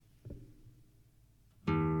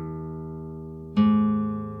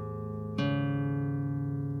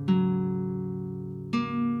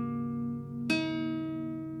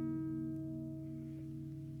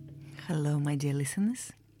Hello, my dear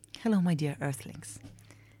listeners. Hello, my dear Earthlings.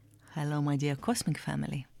 Hello, my dear Cosmic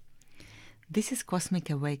family. This is Cosmic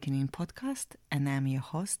Awakening Podcast, and I'm your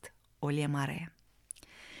host, Olia Mare.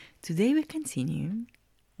 Today we continue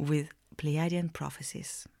with Pleiadian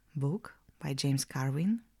Prophecies, book by James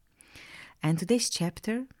Carvin, and today's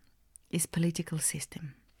chapter is Political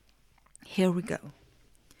System. Here we go.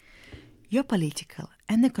 Your political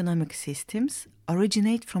and economic systems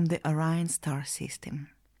originate from the Orion star system.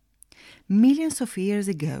 Millions of years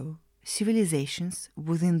ago, civilizations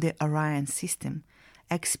within the Orion system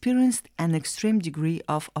experienced an extreme degree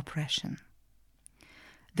of oppression.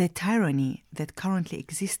 The tyranny that currently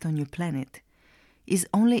exists on your planet is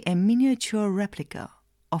only a miniature replica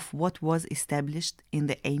of what was established in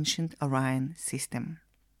the ancient Orion system.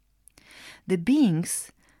 The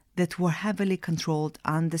beings that were heavily controlled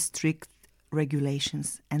under strict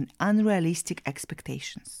regulations and unrealistic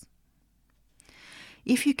expectations.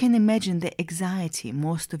 If you can imagine the anxiety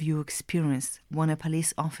most of you experience when a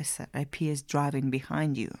police officer appears driving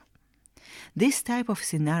behind you, this type of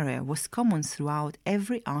scenario was common throughout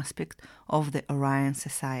every aspect of the Orion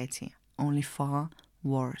society, only far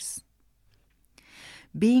worse.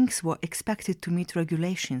 Beings were expected to meet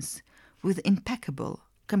regulations with impeccable,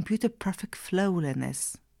 computer-perfect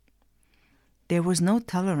flawlessness. There was no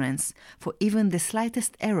tolerance for even the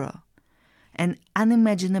slightest error, and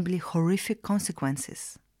unimaginably horrific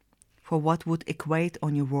consequences for what would equate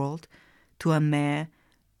on your world to a mere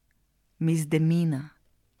misdemeanor.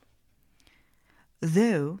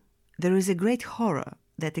 Though there is a great horror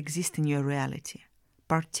that exists in your reality,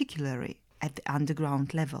 particularly at the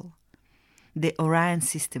underground level, the Orion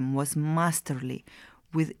system was masterly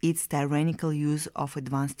with its tyrannical use of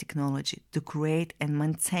advanced technology to create and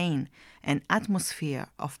maintain an atmosphere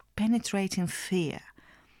of penetrating fear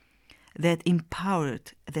that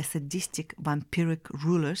empowered the sadistic vampiric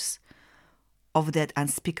rulers of that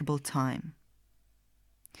unspeakable time.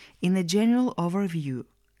 In a general overview,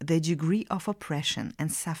 the degree of oppression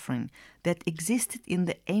and suffering that existed in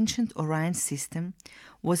the ancient Orion system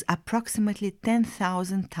was approximately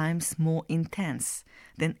 10,000 times more intense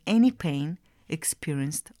than any pain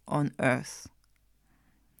experienced on Earth.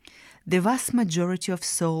 The vast majority of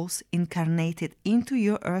souls incarnated into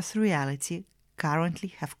your Earth reality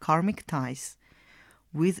currently have karmic ties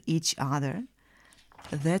with each other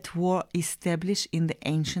that were established in the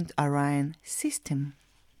ancient Orion system.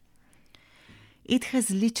 It has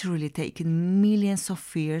literally taken millions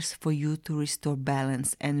of years for you to restore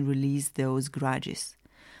balance and release those grudges,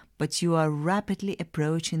 but you are rapidly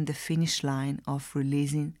approaching the finish line of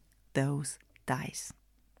releasing those ties.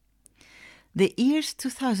 The years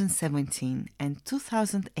 2017 and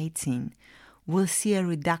 2018 will see a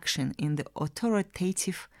reduction in the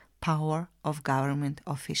authoritative power of government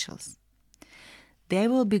officials. There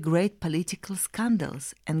will be great political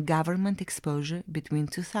scandals and government exposure between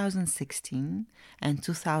 2016 and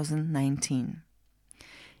 2019.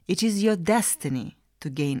 It is your destiny to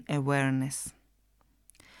gain awareness.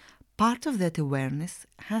 Part of that awareness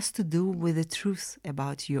has to do with the truth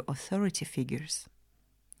about your authority figures.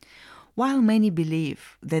 While many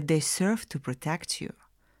believe that they serve to protect you,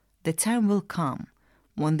 the time will come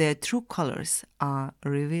when their true colors are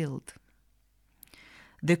revealed.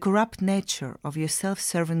 The corrupt nature of your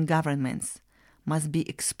self-serving governments must be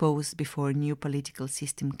exposed before a new political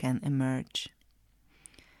system can emerge.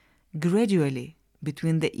 Gradually,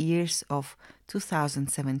 between the years of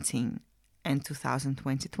 2017 and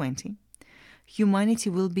 2020, humanity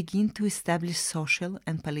will begin to establish social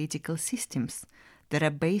and political systems that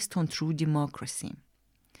are based on true democracy.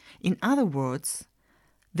 In other words,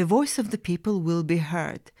 the voice of the people will be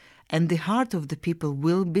heard, and the heart of the people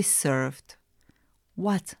will be served.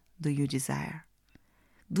 What do you desire?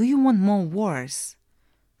 Do you want more wars?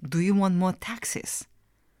 Do you want more taxes?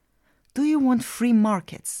 Do you want free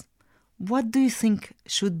markets? What do you think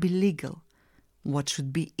should be legal? What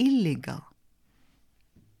should be illegal?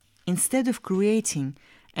 Instead of creating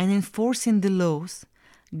and enforcing the laws,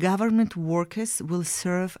 government workers will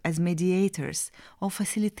serve as mediators or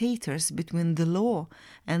facilitators between the law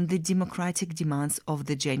and the democratic demands of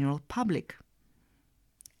the general public.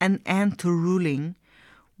 An end to ruling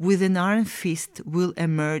with an iron fist will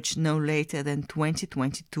emerge no later than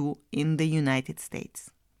 2022 in the United States,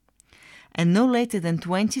 and no later than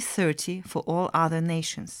 2030 for all other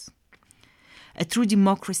nations. A true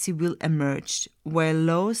democracy will emerge where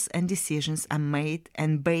laws and decisions are made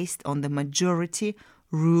and based on the majority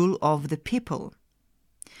rule of the people.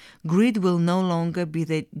 Greed will no longer be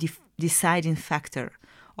the deciding factor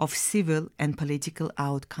of civil and political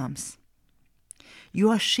outcomes. You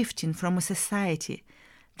are shifting from a society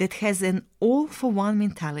that has an all-for-one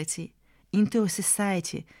mentality into a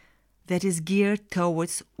society that is geared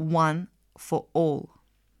towards one for all.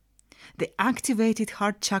 The activated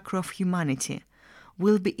heart chakra of humanity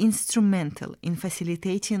will be instrumental in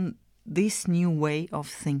facilitating this new way of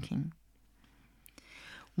thinking.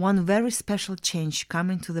 One very special change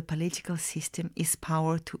coming to the political system is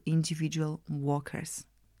power to individual workers.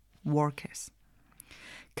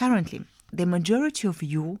 Currently, the majority of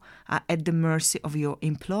you are at the mercy of your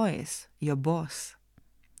employers, your boss.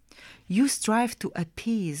 You strive to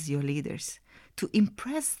appease your leaders, to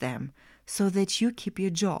impress them so that you keep your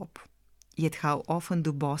job. Yet how often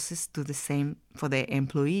do bosses do the same for their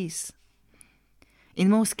employees? In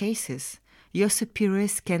most cases, your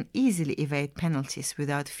superiors can easily evade penalties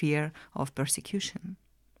without fear of persecution.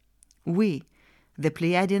 We, the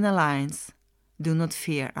Pleiadian Alliance, do not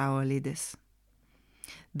fear our leaders.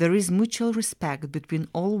 There is mutual respect between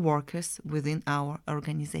all workers within our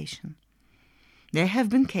organization. There have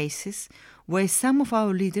been cases where some of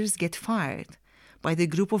our leaders get fired by the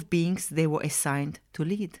group of beings they were assigned to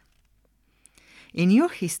lead. In your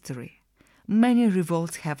history, many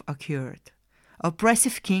revolts have occurred.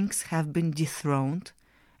 Oppressive kings have been dethroned,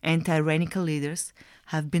 and tyrannical leaders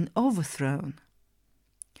have been overthrown.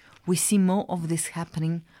 We see more of this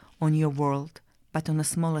happening on your world, but on a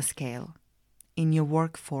smaller scale, in your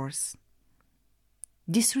workforce.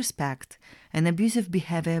 Disrespect and abusive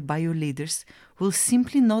behavior by your leaders will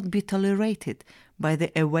simply not be tolerated by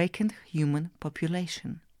the awakened human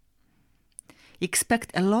population.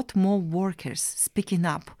 Expect a lot more workers speaking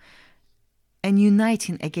up and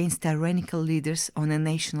uniting against tyrannical leaders on a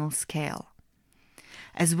national scale,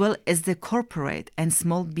 as well as the corporate and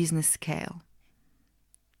small business scale.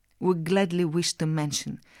 We gladly wish to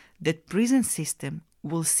mention that prison system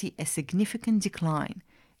will see a significant decline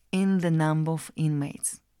in the number of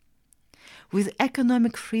inmates. With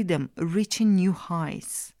economic freedom reaching new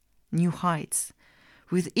heights,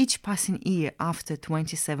 with each passing year after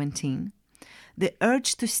 2017, the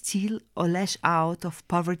urge to steal or lash out of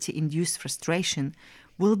poverty-induced frustration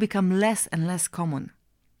will become less and less common.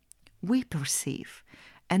 We perceive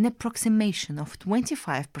an approximation of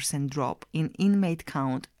 25% drop in inmate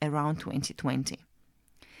count around 2020,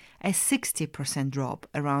 a 60% drop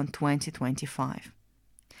around 2025,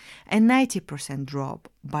 a 90% drop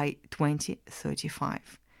by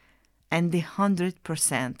 2035, and the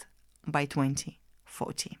 100% by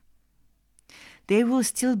 2040. There will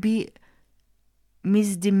still be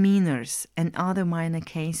misdemeanors and other minor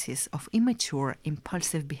cases of immature,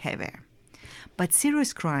 impulsive behavior, but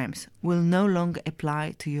serious crimes will no longer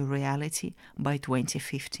apply to your reality by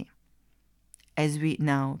 2050, as we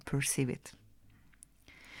now perceive it.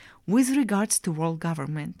 With regards to world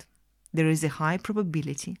government, there is a high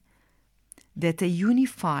probability that a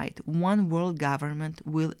unified one world government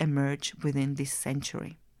will emerge within this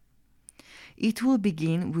century. It will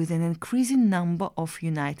begin with an increasing number of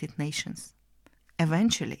United Nations.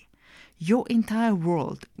 Eventually, your entire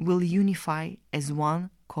world will unify as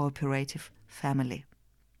one cooperative family.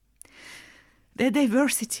 The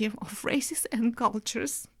diversity of races and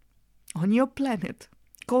cultures on your planet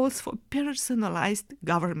calls for personalized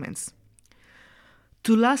governments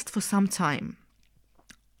to last for some time.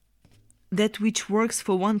 That which works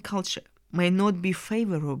for one culture may not be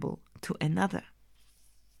favorable to another.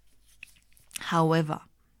 However,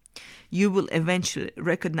 you will eventually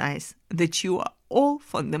recognize that you are all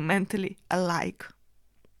fundamentally alike.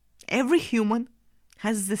 Every human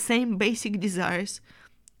has the same basic desires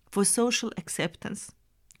for social acceptance,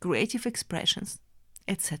 creative expressions,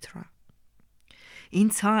 etc. In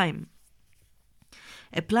time,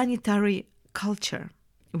 a planetary culture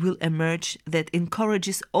will emerge that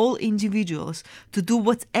encourages all individuals to do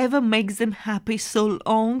whatever makes them happy so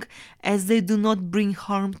long as they do not bring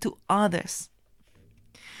harm to others.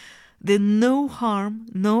 The no harm,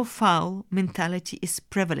 no foul mentality is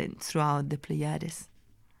prevalent throughout the Pleiades.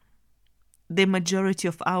 The majority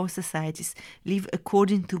of our societies live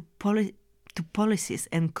according to policies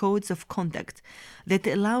and codes of conduct that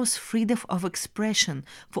allows freedom of expression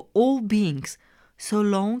for all beings so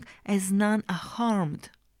long as none are harmed.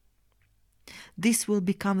 This will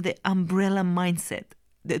become the umbrella mindset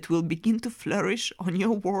that will begin to flourish on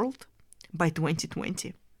your world by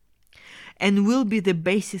 2020 and will be the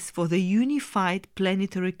basis for the unified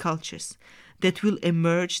planetary cultures that will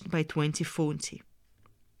emerge by 2040.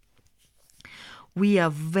 We are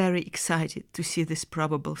very excited to see this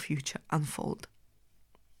probable future unfold.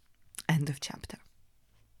 End of chapter.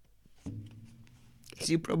 As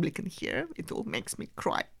you probably can hear, it all makes me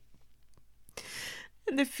cry.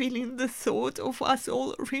 And the feeling, the thought of us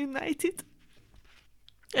all reunited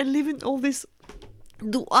and living all this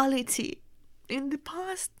duality in the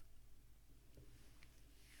past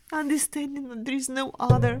understanding that there is no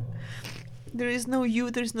other, there is no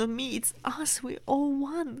you, there is no me, it's us, we're all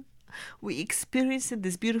one. We experience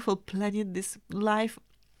this beautiful planet, this life,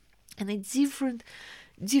 and it's different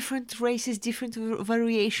races, different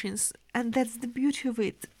variations, and that's the beauty of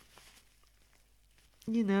it.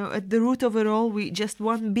 At the root of it all, we just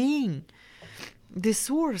one being, the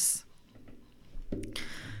source.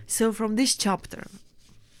 So from this chapter,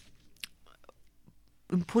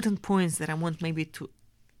 important points that I want maybe to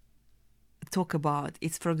talk about,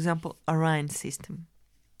 it's, for example, Orion system.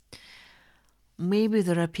 Maybe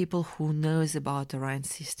there are people who knows about Orion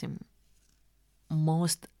system.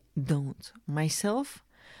 Most don't. Myself,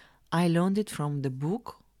 I learned it from the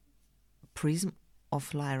book Prism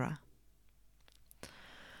of Lyra.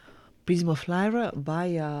 Prism of Lyra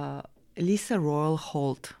by Lisa Royal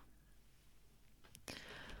Holt.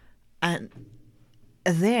 And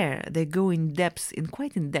there they go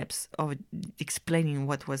quite in depth of explaining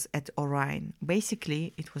what was at Orion.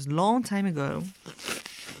 Basically, it was long time ago.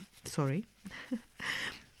 Sorry.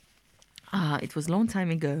 It was long time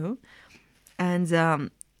ago. And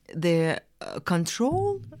the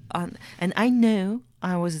control, and I know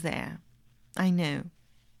I was there. I know.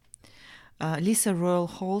 Lisa Royal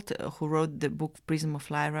Holt, who wrote the book Prism of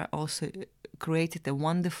Lyra, also created a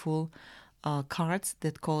wonderful cards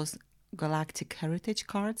that calls galactic heritage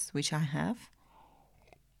cards, which I have.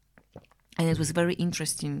 And it was very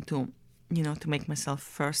interesting to make myself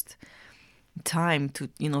first time to,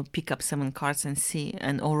 pick up 7 cards and see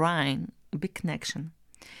an Orion, a big connection.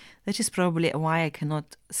 That is probably why I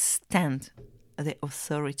cannot stand the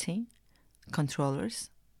authority controllers.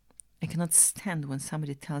 I cannot stand when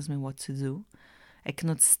somebody tells me what to do. I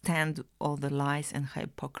cannot stand all the lies and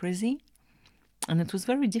hypocrisy. And it was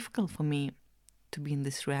very difficult for me to be in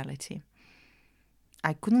this reality.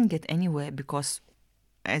 I couldn't get anywhere because,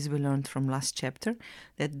 as we learned from last chapter,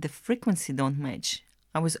 that the frequency don't match.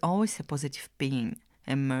 I was always a positive being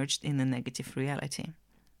emerged in a negative reality.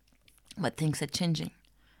 But things are changing.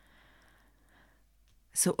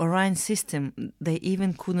 So Orion system, they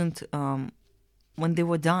even couldn't, when they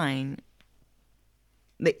were dying,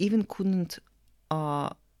 they even couldn't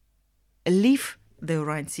leave the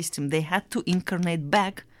Orion system. They had to incarnate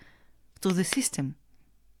back to the system.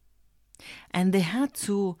 And they had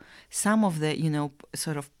to, some of the,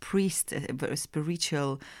 sort of priests,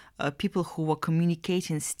 spiritual people who were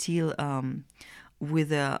communicating still with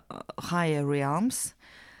the higher realms,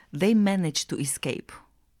 they managed to escape.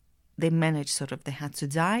 They had to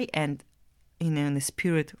die, and in a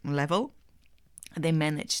spirit level, they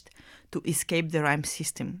managed to escape the Orion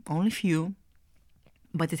system. Only few,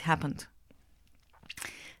 but it happened.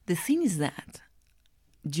 The thing is that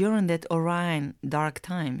during that Orion dark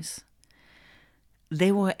times,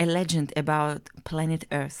 there were a legend about planet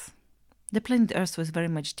Earth. The planet Earth was very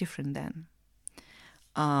much different then.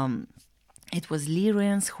 It was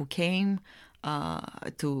Lyrians who came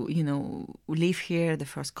to, live here, the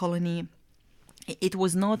first colony. It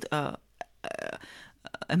was not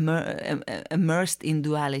immersed in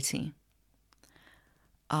duality.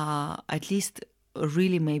 At least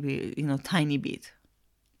really maybe, tiny bit.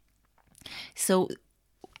 So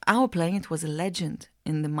our planet was a legend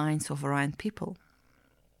in the minds of Orion people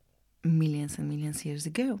millions and millions years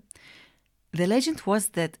ago. The legend was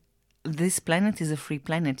that this planet is a free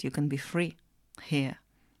planet. You can be free here.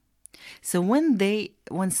 So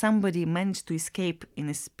when somebody managed to escape in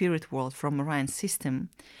a spirit world from Orion system,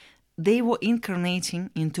 they were incarnating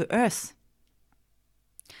into Earth.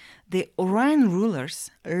 The Orion rulers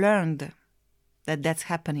learned that that's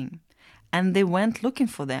happening, and they went looking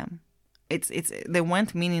for them. They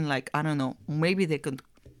went meaning like, I don't know, maybe they could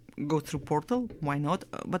go through portal, why not?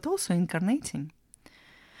 But also incarnating.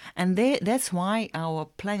 And that's why our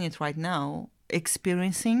planet right now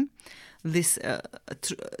experiencing this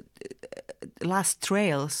last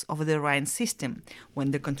trails of the Orion system,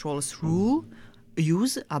 when the controllers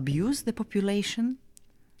abuse the population.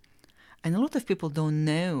 And a lot of people don't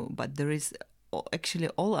know, but there is actually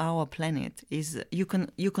all our planet is, you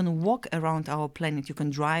can walk around our planet, you can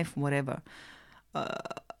drive whatever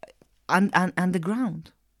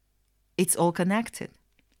underground. It's all connected.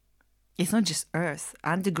 It's not just Earth.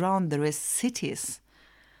 Underground there is cities.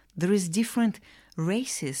 There is different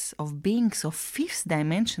races of beings of 5th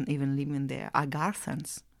dimension even living there,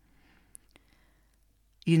 Agarthans.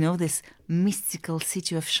 This mystical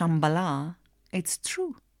city of Shambhala, it's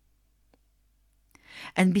true.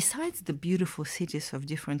 And besides the beautiful cities of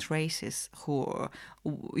different races who,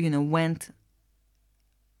 went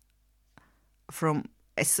from,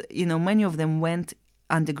 many of them went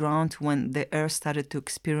underground when the Earth started to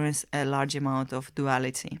experience a large amount of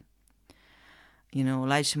duality.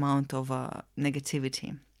 large amount of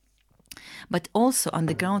negativity. But also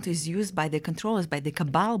underground is used by the controllers, by the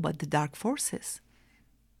cabal, by the dark forces,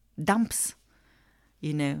 dumps,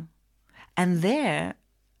 and there,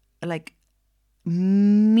 like,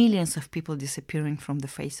 millions of people disappearing from the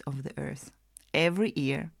face of the earth every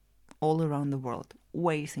year, all around the world.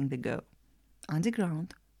 Where you think they go?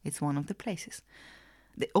 Underground. It's one of the places.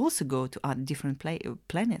 They also go to other different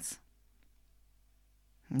planets.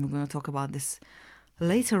 And we're going to talk about this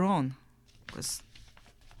later on, because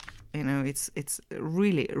it's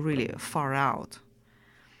really, really far out.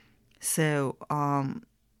 So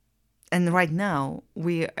and right now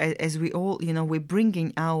as we all we're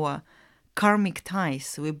bringing our karmic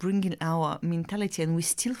ties, we're bringing our mentality, and we're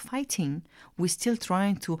still fighting. We're still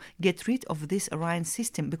trying to get rid of this Orion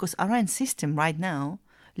system, because Orion system right now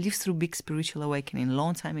lives through big spiritual awakening a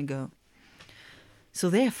long time ago. So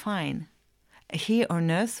they're fine. Here on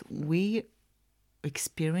Earth, we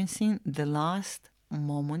experiencing the last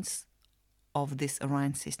moments of this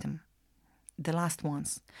Orion system. The last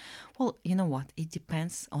ones. Well, you know what? It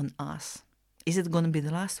depends on us. Is it going to be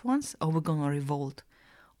the last ones, or we're going to revolt?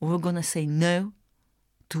 Or we're going to say no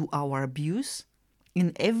to our abuse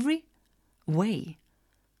in every way.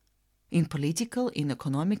 In political, in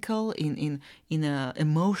economical, in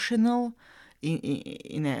emotional,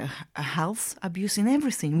 in a health abuse, in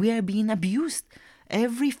everything. We are being abused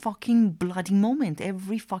every fucking bloody moment,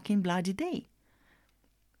 every fucking bloody day.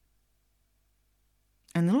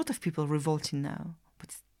 And a lot of people revolting now,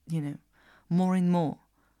 but more and more.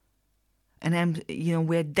 And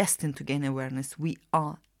we're destined to gain awareness. We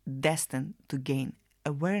are destined to gain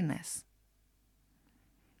awareness.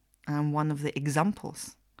 I'm one of the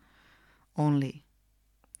examples only.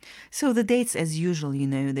 So the dates, as usual,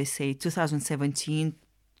 they say 2017,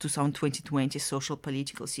 2020, social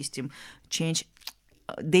political system change.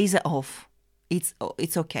 Days are off. It's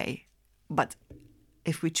okay. But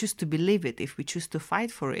if we choose to believe it, if we choose to fight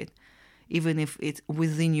for it, even if it's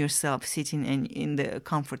within yourself, sitting in the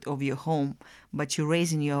comfort of your home, but you're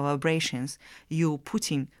raising your vibrations, you're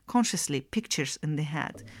putting consciously pictures in the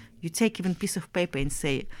head. You take even a piece of paper and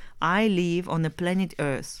say, I live on the planet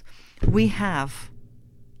Earth.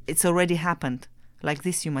 It's already happened. Like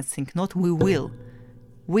this you must think, not we will.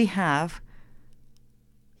 We have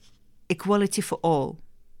equality for all.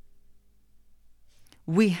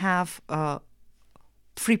 We have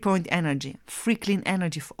free point energy, free clean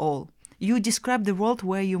energy for all. You describe the world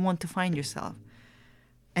where you want to find yourself.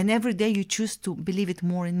 And every day you choose to believe it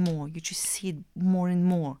more and more. You just see it more and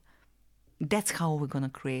more. That's how we're going to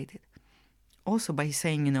create it. Also by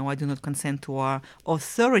saying, I do not consent to our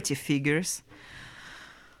authority figures.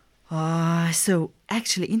 So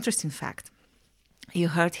actually, interesting fact. You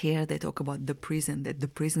heard here they talk about the prison, that the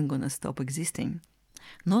prison going to stop existing.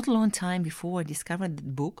 Not a long time before I discovered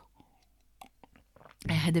that book,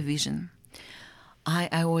 I had a vision. I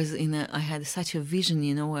had such a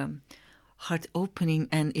vision, heart opening,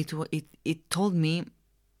 and it told me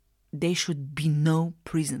there should be no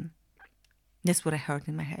prison. That's what I heard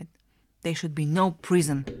in my head. There should be no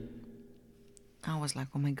prison. I was like,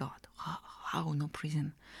 oh my God, how no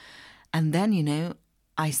prison? And then,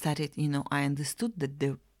 I started, I understood that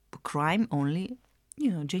the crime only,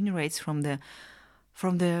 generates from the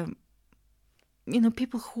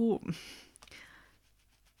people who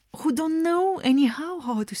don't know anyhow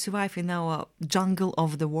how to survive in our jungle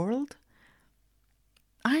of the world.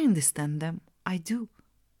 I understand them. I do.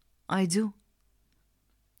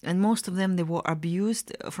 And most of them, they were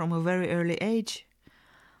abused from a very early age.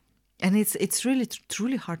 And it's really,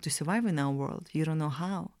 truly hard to survive in our world. You don't know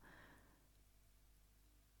how.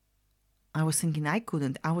 I was thinking I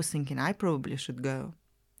couldn't. I was thinking I probably should go,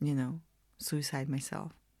 suicide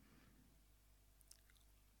myself.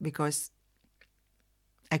 Because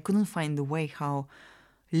I couldn't find the way how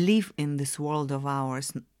live in this world of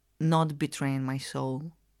ours, not betraying my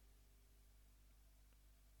soul.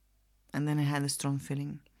 And then I had a strong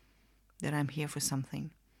feeling that I'm here for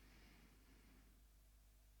something.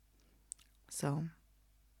 So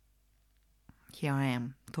here I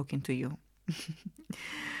am talking to you.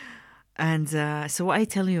 And so I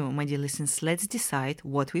tell you, my dear listeners, let's decide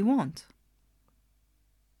what we want.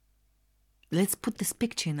 Let's put this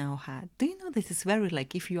picture in our head. Do you know that it's very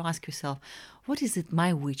like, if you ask yourself, what is it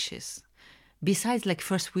my wishes? Besides like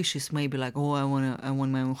first wishes, maybe like, oh, I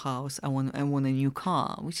want my own house, I want a new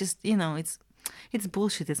car, which is, it's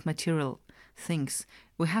bullshit, it's material things.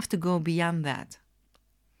 We have to go beyond that.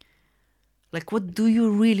 Like, what do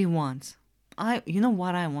you really want? You know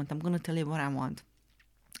what I want? I'm going to tell you what I want.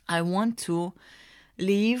 I want to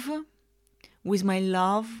live with my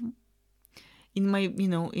love in my,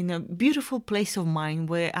 in a beautiful place of mind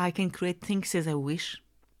where I can create things as I wish.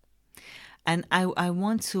 And I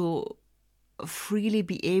want to freely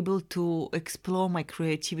be able to explore my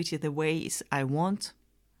creativity the ways I want,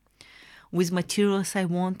 with materials I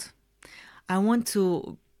want. I want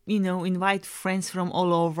to, invite friends from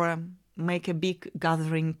all over, make a big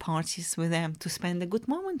gathering parties with them to spend a good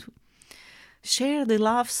moment. Share the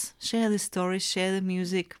laughs, share the stories, share the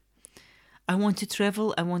music. I want to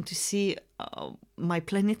travel. I want to see my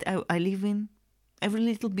planet I live in, every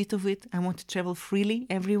little bit of it. I want to travel freely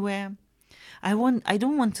everywhere. I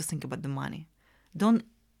don't want to think about the money. Don't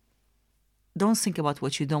think about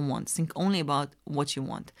what you don't want. Think only about what you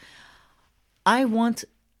want.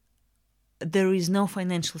 There is no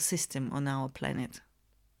financial system on our planet.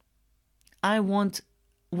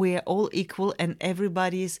 We're all equal and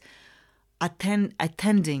everybody's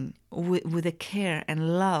attending with a care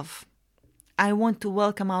and love. I want to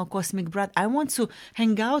welcome our cosmic brother. I want to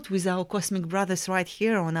hang out with our cosmic brothers right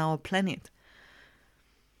here on our planet.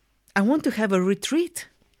 I want to have a retreat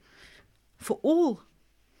for all.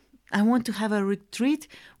 I want to have a retreat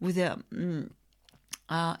with a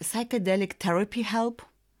psychedelic therapy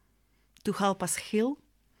to help us heal,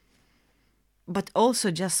 but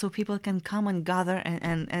also just so people can come and gather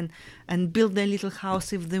and build their little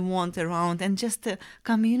house if they want around, and just a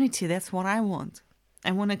community. That's what I want.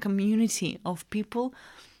 I want a community of people,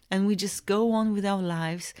 and we just go on with our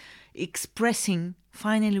lives, expressing.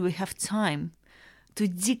 Finally, we have time to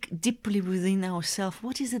dig deeply within ourselves.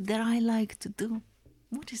 What is it that I like to do?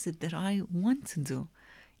 What is it that I want to do?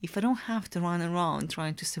 If I don't have to run around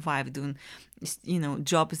trying to survive doing,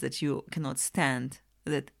 jobs that you cannot stand,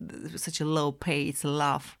 that such a low pay, it's a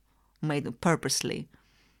laugh made purposely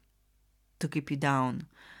to keep you down.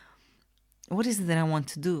 What is it that I want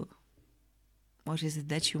to do? What is it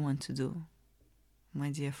that you want to do, my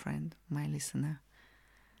dear friend, my listener,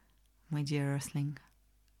 my dear Earthling?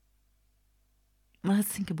 Let's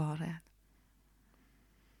think about that.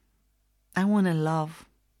 I want to love.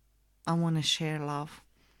 I want to share love.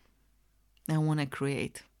 I want to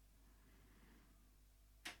create.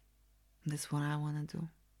 That's what I want to do.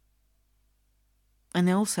 And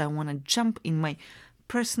also I want to jump in my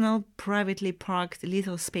personal, privately parked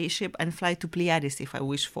little spaceship and fly to Pleiades if I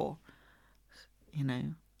wish for.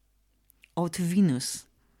 Or to Venus,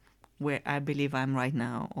 where I believe I'm right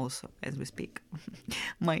now also as we speak.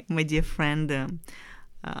 my dear friend,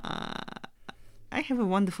 I have a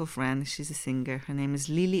wonderful friend. She's a singer. Her name is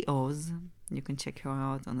Lily Oz. You can check her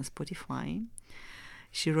out on Spotify.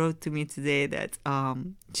 She wrote to me today that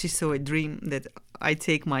she saw a dream that I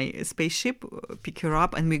take my spaceship, pick her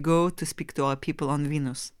up, and we go to speak to our people on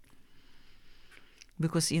Venus.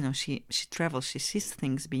 Because, she travels, she sees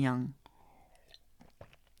things beyond.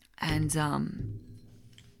 And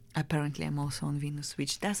apparently I'm also on Venus,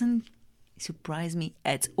 which doesn't surprise me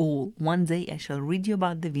at all. One day I shall read you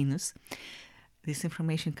about the Venus. This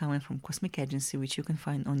information coming from Cosmic Agency, which you can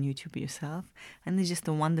find on YouTube yourself. And it's just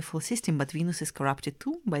a wonderful system. But Venus is corrupted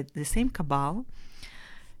too by the same cabal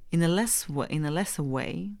in a lesser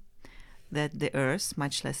way that the Earth,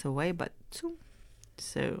 much lesser way, but too.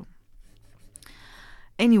 So,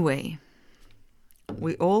 anyway,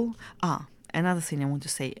 we all... another thing I want to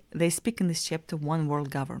say. They speak in this chapter one world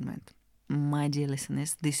government. My dear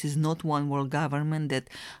listeners, this is not one world government that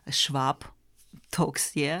Schwab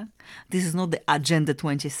talks here. This is not the Agenda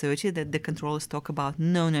 2030 that the controllers talk about.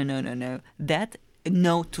 No. That,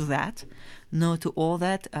 no to that. No to all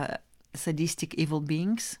that sadistic evil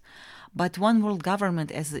beings. But one world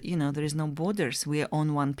government, as there is no borders. We are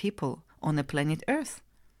on one people on a planet Earth.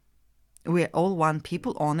 We are all one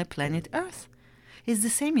people on a planet Earth. It's the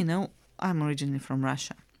same, I'm originally from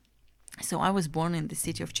Russia. So I was born in the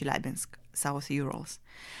city of Chelyabinsk, South Urals.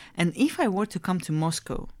 And if I were to come to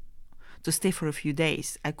Moscow to stay for a few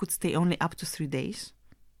days, I could stay only up to 3 days.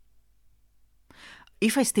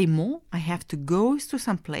 If I stay more, I have to go to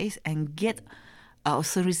some place and get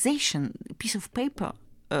authorization, a piece of paper,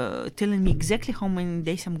 telling me exactly how many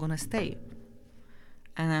days I'm going to stay.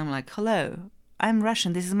 And I'm like, hello, I'm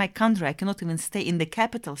Russian. This is my country. I cannot even stay in the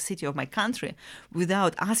capital city of my country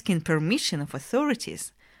without asking permission of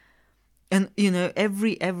authorities. And,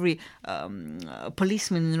 every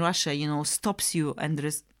policeman in Russia, stops you, and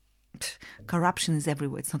there's corruption is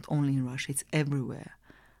everywhere. It's not only in Russia, it's everywhere.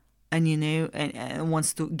 And, and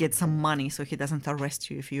wants to get some money so he doesn't arrest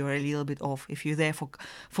you if you're a little bit off. If you're there for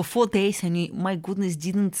 4 days and you, my goodness,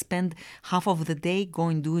 didn't spend half of the day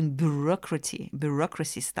doing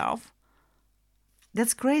bureaucracy stuff.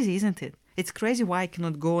 That's crazy, isn't it? It's crazy why I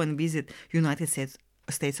cannot go and visit United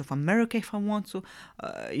States of America if I want to,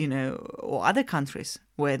 or other countries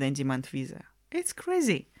where they demand visa. It's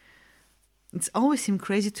crazy. It's always seemed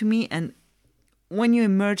crazy to me. And when you're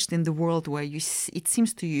immersed in the world where it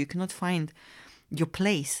seems to you cannot find your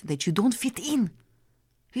place, that you don't fit in.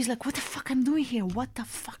 He's like, what the fuck I'm doing here? What the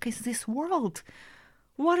fuck is this world?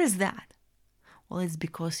 What is that? Well, it's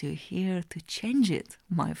because you're here to change it,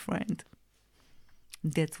 my friend.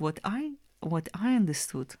 That's what I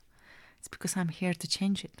understood. It's because I'm here to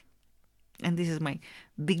change it. And this is my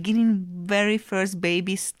very first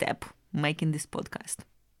baby step making this podcast.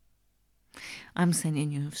 I'm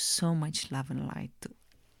sending you so much love and light to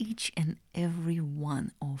each and every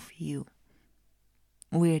one of you.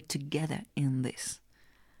 We're together in this.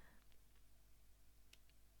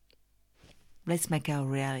 Let's make our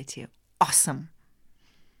reality awesome.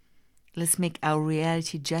 Let's make our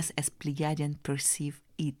reality just as Pleiadian perceive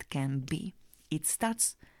it can be. It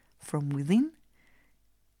starts from within.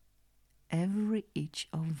 Each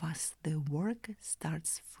of us, the work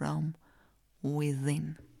starts from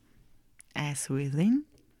within. As within,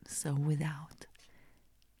 so without.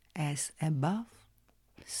 As above,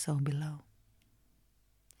 so below.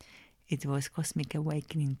 It was Cosmic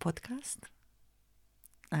Awakening Podcast.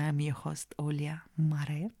 I am your host, Olia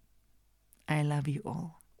Mare. I love you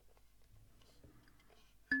all.